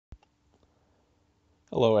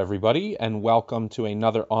Hello everybody, and welcome to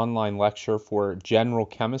another online lecture for general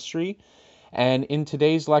chemistry. And in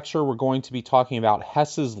today's lecture we're going to be talking about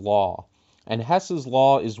Hess's Law. And Hess's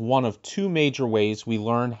Law is one of two major ways we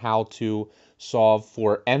learn how to solve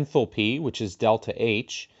for enthalpy, which is delta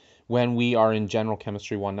H, when we are in General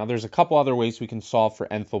Chemistry 1. Now there's a couple other ways we can solve for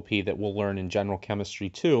enthalpy that we'll learn in General Chemistry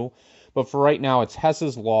 2, but for right now it's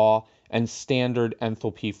Hess's Law and standard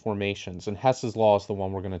enthalpy formations. And Hess's Law is the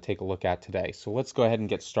one we're going to take a look at today. So let's go ahead and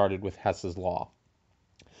get started with Hess's Law.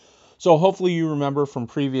 So hopefully you remember from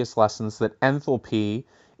previous lessons that enthalpy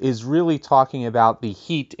is really talking about the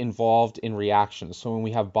heat involved in reactions. So when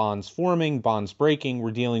we have bonds forming, bonds breaking,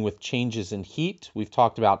 we're dealing with changes in heat. We've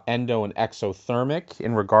talked about endo and exothermic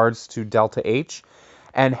in regards to delta H.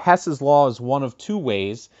 And Hess's Law is one of two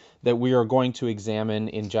ways that we are going to examine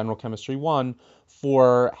in General Chemistry 1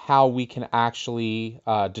 for how we can actually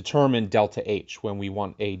determine delta H when we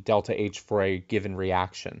want a delta H for a given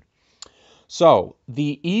reaction. So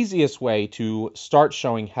the easiest way to start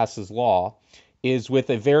showing Hess's Law is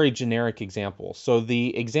with a very generic example. So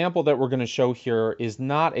the example that we're going to show here is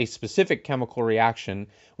not a specific chemical reaction.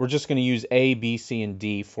 We're just going to use A, B, C, and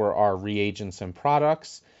D for our reagents and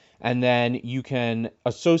products. And then you can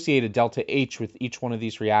associate a delta H with each one of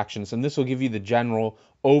these reactions, and this will give you the general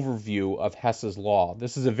overview of Hess's Law.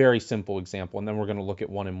 This is a very simple example, and then we're going to look at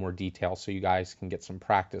one in more detail so you guys can get some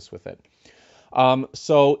practice with it.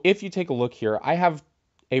 So if you take a look here, I have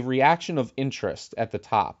a reaction of interest at the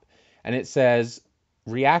top, and it says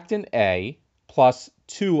reactant A plus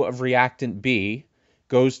 2 of reactant B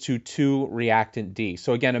goes to 2 reactant D.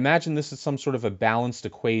 So again, imagine this is some sort of a balanced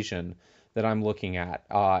equation that I'm looking at,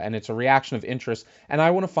 and it's a reaction of interest, and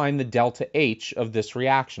I want to find the delta H of this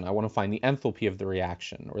reaction. I want to find the enthalpy of the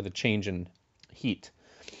reaction, or the change in heat.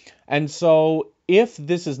 And so if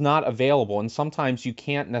this is not available, and sometimes you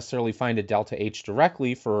can't necessarily find a delta H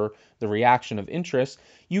directly for the reaction of interest,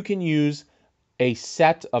 you can use a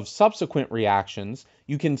set of subsequent reactions.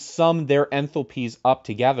 You can sum their enthalpies up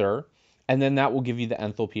together, and then that will give you the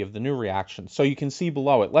enthalpy of the new reaction. So you can see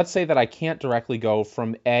below it, let's say that I can't directly go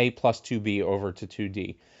from A plus 2B over to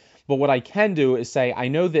 2D. But what I can do is say I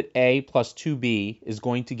know that A plus 2B is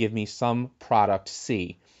going to give me some product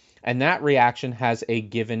C. And that reaction has a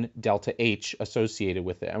given delta H associated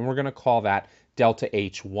with it. And we're going to call that delta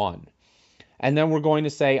H1. And then we're going to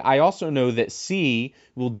say I also know that C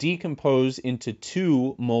will decompose into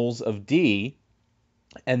 2 moles of D,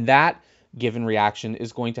 and that given reaction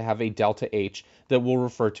is going to have a delta H that we'll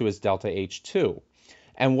refer to as delta H2.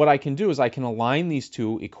 And what I can do is I can align these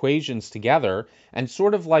two equations together, and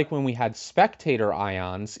sort of like when we had spectator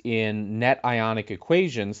ions in net ionic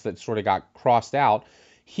equations that sort of got crossed out,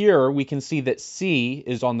 here we can see that C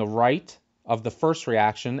is on the right of the first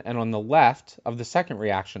reaction and on the left of the second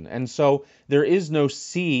reaction. And so there is no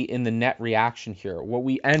C in the net reaction here. What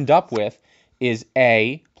we end up with is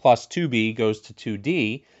A plus 2B goes to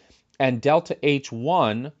 2D, and delta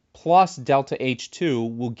H1 plus delta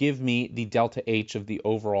H2 will give me the delta H of the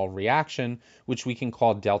overall reaction, which we can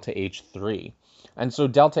call delta H3. And so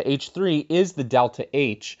delta H3 is the delta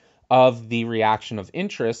H of the reaction of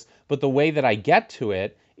interest, but the way that I get to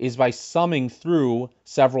it is by summing through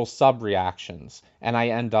several sub-reactions, and I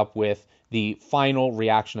end up with the final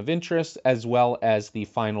reaction of interest as well as the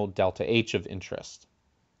final delta H of interest.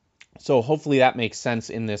 So hopefully that makes sense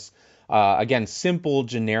in this again, simple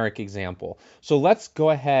generic example. So let's go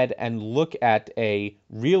ahead and look at a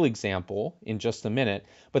real example in just a minute.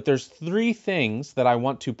 But there's 3 things that I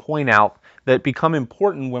want to point out that become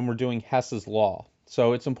important when we're doing Hess's Law.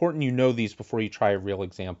 So it's important you know these before you try a real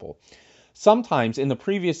example. Sometimes in the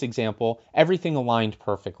previous example, everything aligned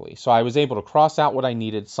perfectly. So I was able to cross out what I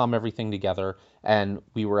needed, sum everything together, and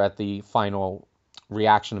we were at the final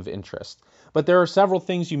reaction of interest. But there are several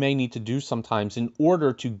things you may need to do sometimes in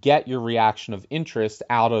order to get your reaction of interest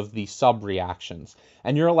out of the sub-reactions.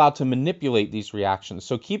 And you're allowed to manipulate these reactions.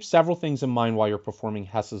 So keep several things in mind while you're performing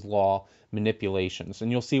Hess's Law manipulations.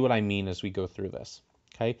 And you'll see what I mean as we go through this.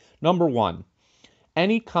 Okay? Number 1,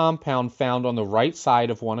 any compound found on the right side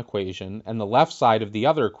of one equation and the left side of the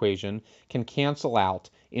other equation can cancel out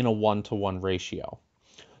in a 1-to-1 ratio.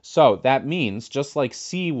 So that means, just like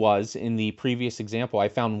C was in the previous example, I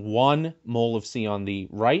found 1 mole of C on the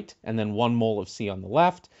right and then 1 mole of C on the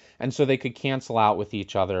left, and so they could cancel out with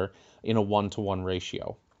each other in a 1-to-1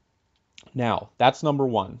 ratio. Now, that's number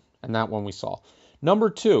 1, and that one we saw. Number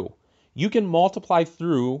 2, you can multiply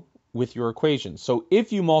through with your equation. So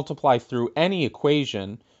if you multiply through any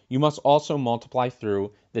equation, you must also multiply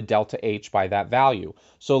through the delta H by that value.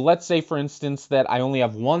 So let's say, for instance, that I only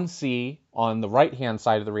have 1 C on the right-hand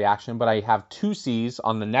side of the reaction, but I have 2 C's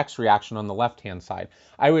on the next reaction on the left-hand side.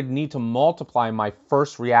 I would need to multiply my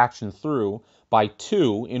first reaction through by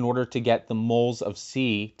 2 in order to get the moles of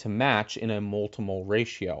C to match in a mole-to-mole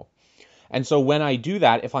ratio. And so when I do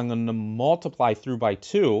that, if I'm going to multiply through by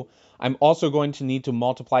 2, I'm also going to need to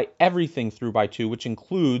multiply everything through by 2, which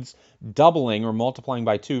includes doubling or multiplying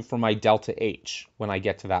by 2 for my delta H when I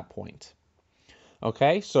get to that point.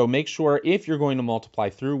 Okay, so make sure if you're going to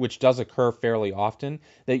multiply through, which does occur fairly often,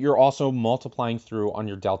 that you're also multiplying through on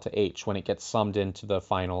your delta H when it gets summed into the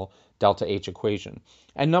final delta H equation.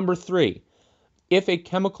 And number 3, if a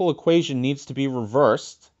chemical equation needs to be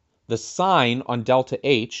reversed, the sign on delta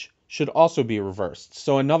H should also be reversed.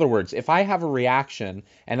 So in other words, if I have a reaction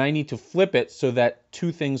and I need to flip it so that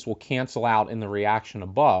 2 things will cancel out in the reaction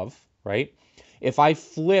above, right? If I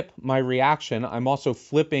flip my reaction, I'm also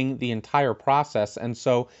flipping the entire process, and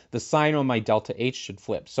so the sign on my delta H should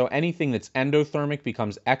flip. So anything that's endothermic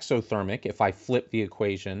becomes exothermic if I flip the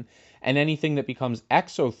equation, and anything that becomes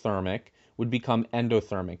exothermic would become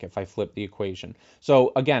endothermic if I flip the equation.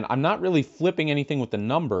 So again, I'm not really flipping anything with the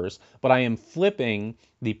numbers, but I am flipping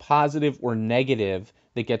the positive or negative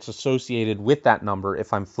that gets associated with that number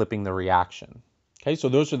if I'm flipping the reaction. Okay, so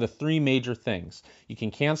those are the 3 major things. You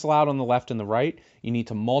can cancel out on the left and the right. You need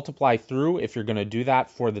to multiply through if you're going to do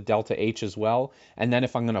that for the delta H as well. And then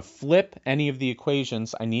if I'm going to flip any of the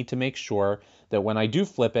equations, I need to make sure that when I do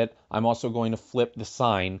flip it, I'm also going to flip the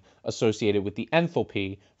sign associated with the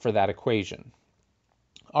enthalpy for that equation.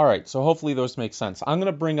 All right, so hopefully those make sense. I'm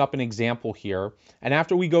going to bring up an example here. And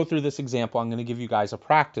after we go through this example, I'm going to give you guys a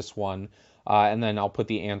practice one, and then I'll put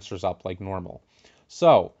the answers up like normal.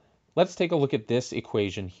 So let's take a look at this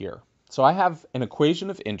equation here. So I have an equation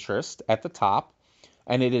of interest at the top,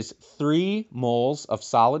 and it is 3 moles of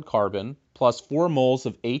solid carbon plus 4 moles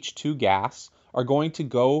of H2 gas are going to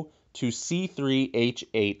go to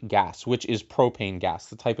C3H8 gas, which is propane gas,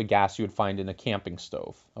 the type of gas you would find in a camping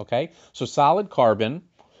stove. Okay, so solid carbon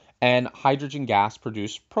and hydrogen gas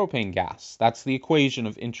produce propane gas. That's the equation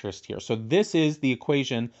of interest here. So this is the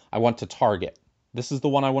equation I want to target. This is the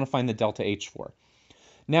one I want to find the delta H for.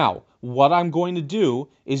 Now, what I'm going to do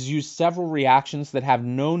is use several reactions that have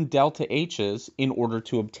known delta H's in order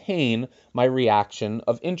to obtain my reaction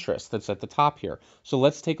of interest that's at the top here. So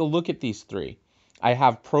let's take a look at these 3. I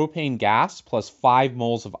have propane gas plus 5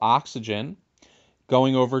 moles of oxygen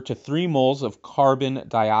going over to 3 moles of carbon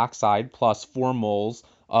dioxide plus 4 moles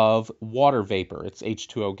of water vapor. It's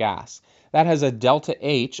H2O gas. That has a delta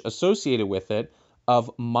H associated with it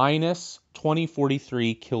of minus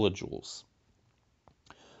 2043 kilojoules.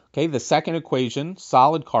 Okay, the second equation,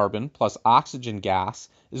 solid carbon plus oxygen gas,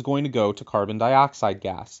 is going to go to carbon dioxide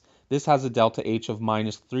gas. This has a delta H of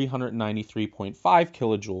minus 393.5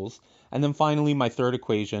 kilojoules. And then finally, my third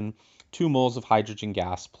equation, 2 moles of hydrogen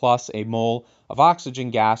gas plus a mole of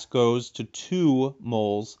oxygen gas goes to 2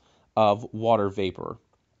 moles of water vapor,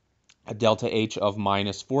 a delta H of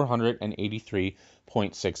minus 483.6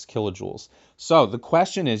 kilojoules. So the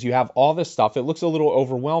question is, you have all this stuff. It looks a little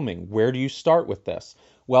overwhelming. Where do you start with this?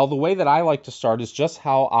 Well, the way that I like to start is just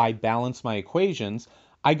how I balance my equations.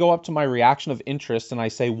 I go up to my reaction of interest and I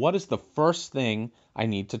say, what is the first thing I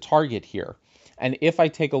need to target here? And if I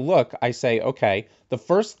take a look, I say, okay, the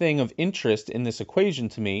first thing of interest in this equation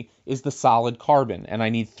to me is the solid carbon, and I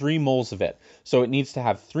need 3 moles of it. So it needs to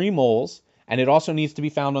have 3 moles, and it also needs to be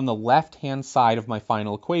found on the left-hand side of my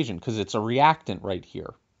final equation because it's a reactant right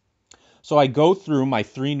here. So I go through my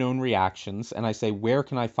 3 known reactions, and I say, where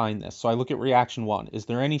can I find this? So I look at reaction 1. Is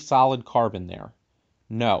there any solid carbon there?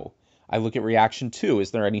 No. I look at reaction 2. Is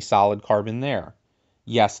there any solid carbon there?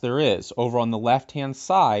 Yes, there is. Over on the left-hand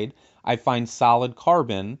side, I find solid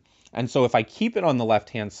carbon, and so if I keep it on the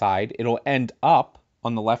left-hand side, it'll end up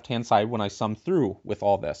on the left-hand side when I sum through with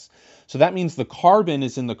all this. So that means the carbon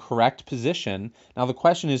is in the correct position. Now the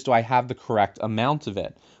question is, do I have the correct amount of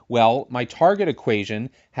it? Well, my target equation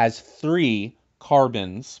has 3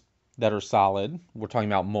 carbons that are solid. We're talking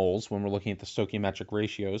about moles when we're looking at the stoichiometric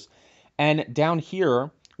ratios. And down here,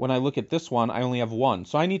 when I look at this one, I only have 1.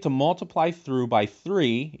 So I need to multiply through by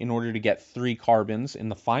 3 in order to get 3 carbons in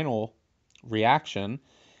the final reaction.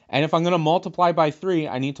 And if I'm going to multiply by 3,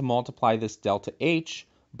 I need to multiply this delta H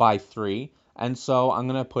by 3. And so I'm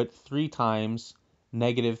going to put 3 times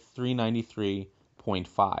negative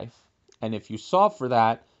 393.5. And if you solve for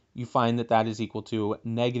that, you find that that is equal to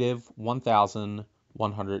negative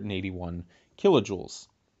 1,181 kilojoules.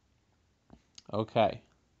 Okay.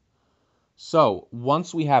 So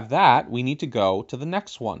once we have that, we need to go to the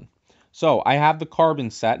next one. So I have the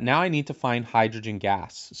carbon set. Now I need to find hydrogen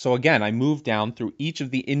gas. So again, I move down through each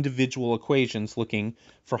of the individual equations looking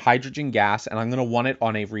for hydrogen gas, and I'm going to want it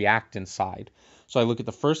on a reactant side. So I look at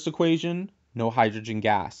the first equation, no hydrogen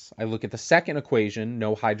gas. I look at the second equation,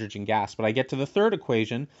 no hydrogen gas. But I get to the third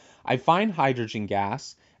equation, I find hydrogen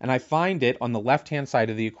gas, and I find it on the left-hand side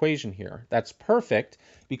of the equation here. That's perfect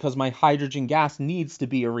because my hydrogen gas needs to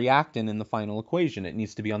be a reactant in the final equation. It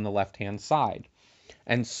needs to be on the left-hand side.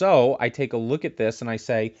 And so I take a look at this and I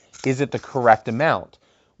say, is it the correct amount?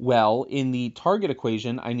 Well, in the target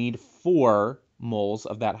equation, I need 4 moles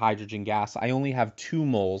of that hydrogen gas. I only have 2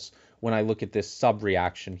 moles when I look at this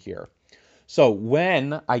subreaction here. So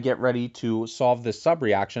when I get ready to solve this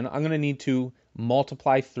subreaction, I'm going to need to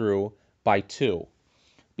multiply through by 2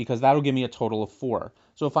 because that'll give me a total of 4.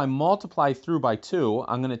 So if I multiply through by 2,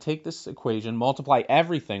 I'm going to take this equation, multiply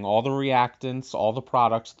everything, all the reactants, all the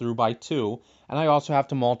products through by 2, and I also have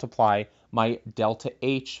to multiply my delta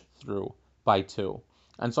H through by 2.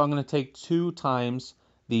 And so I'm going to take 2 times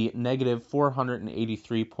the negative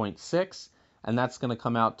 483.6, and that's going to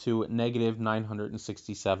come out to negative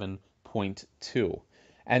 967.2.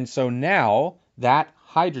 And so now that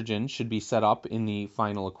hydrogen should be set up in the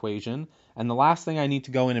final equation. And the last thing I need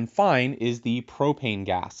to go in and find is the propane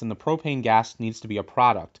gas. And the propane gas needs to be a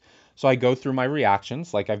product. So I go through my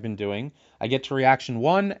reactions like I've been doing. I get to reaction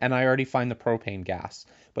 1 and I already find the propane gas.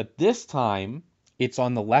 But this time it's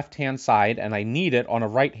on the left-hand side and I need it on a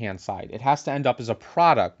right-hand side. It has to end up as a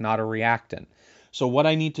product, not a reactant. So what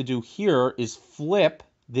I need to do here is flip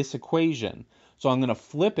this equation. So I'm going to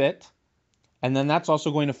flip it, and then that's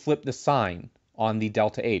also going to flip the sign on the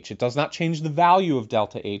delta H. It does not change the value of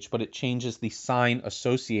delta H, but it changes the sign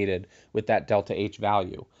associated with that delta H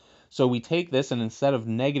value. So we take this, and instead of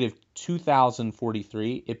negative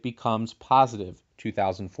 2043, it becomes positive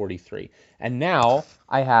 2043. And now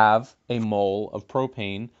I have a mole of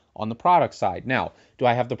propane on the product side. Now, do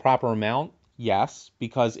I have the proper amount? Yes,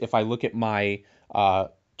 because if I look at my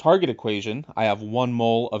target equation, I have 1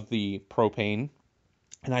 mole of the propane,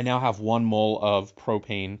 and I now have 1 mole of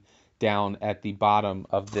propane down at the bottom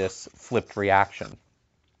of this flipped reaction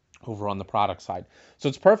over on the product side. So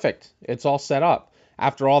it's perfect. It's all set up.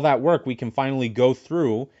 After all that work, we can finally go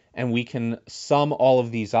through and we can sum all of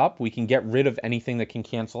these up. We can get rid of anything that can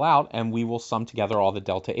cancel out, and we will sum together all the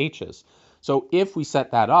delta H's. So if we set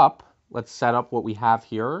that up, let's set up what we have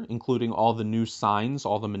here, including all the new signs,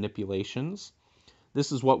 all the manipulations.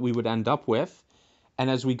 This is what we would end up with. And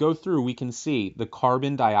as we go through, we can see the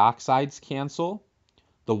carbon dioxides cancel,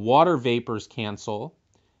 the water vapors cancel,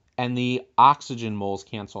 and the oxygen moles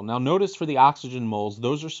cancel. Now notice for the oxygen moles,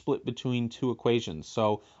 those are split between 2 equations.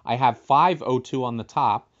 So I have 5 O2 on the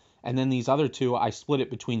top, and then these other 2, I split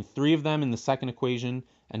it between 3 of them in the second equation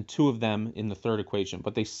and 2 of them in the third equation.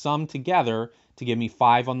 But they sum together to give me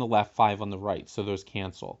 5 on the left, 5 on the right, so those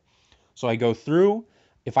cancel. So I go through.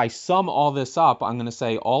 If I sum all this up, I'm going to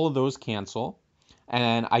say all of those cancel,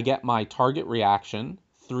 and I get my target reaction.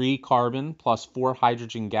 3 carbon plus 4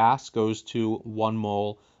 hydrogen gas goes to 1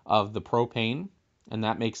 mole of the propane, and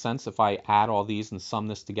that makes sense if I add all these and sum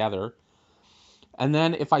this together. And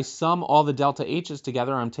then if I sum all the delta H's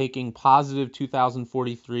together, I'm taking positive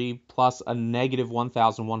 2043 plus a negative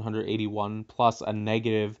 1181 plus a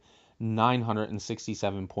negative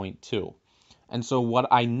 967.2. And so what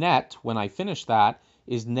I net when I finish that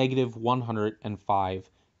is negative 105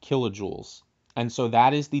 kilojoules. And so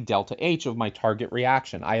that is the delta H of my target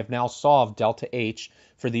reaction. I have now solved delta H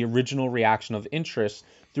for the original reaction of interest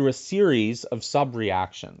through a series of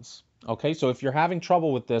subreactions. Okay, so if you're having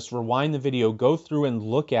trouble with this, rewind the video, go through and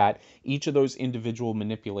look at each of those individual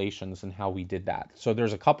manipulations and how we did that. So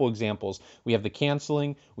there's a couple examples. We have the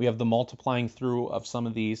canceling, we have the multiplying through of some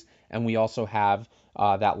of these, and we also have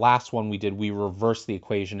that last one we did, we reversed the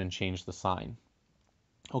equation and changed the sign.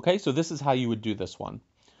 Okay, so this is how you would do this one.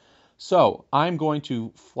 So I'm going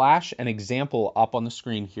to flash an example up on the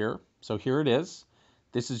screen here. So here it is.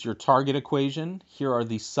 This is your target equation. Here are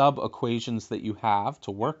the sub-equations that you have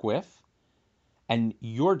to work with. And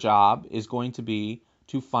your job is going to be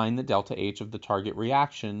to find the delta H of the target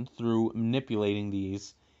reaction through manipulating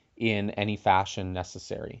these in any fashion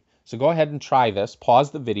necessary. So go ahead and try this.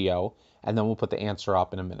 Pause the video, and then we'll put the answer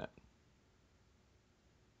up in a minute.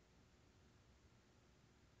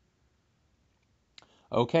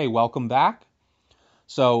 Okay, welcome back.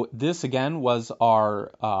 So this again was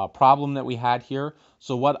our problem that we had here.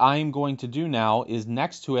 So what I'm going to do now is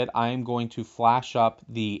next to it, I'm going to flash up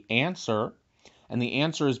the answer. And the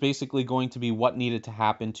answer is basically going to be what needed to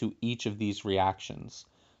happen to each of these reactions.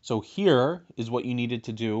 So here is what you needed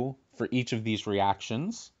to do for each of these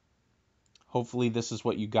reactions. Hopefully this is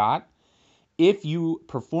what you got. If you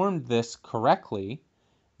performed this correctly,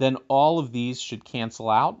 then all of these should cancel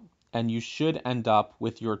out, and you should end up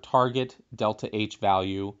with your target delta H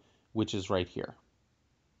value, which is right here.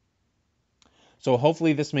 So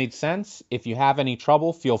hopefully this made sense. If you have any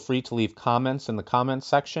trouble, feel free to leave comments in the comments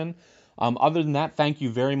section. Other than that, thank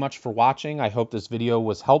you very much for watching. I hope this video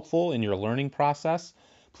was helpful in your learning process.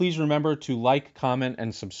 Please remember to like, comment,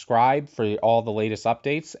 and subscribe for all the latest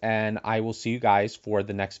updates, and I will see you guys for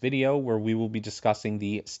the next video where we will be discussing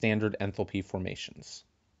the standard enthalpy formations.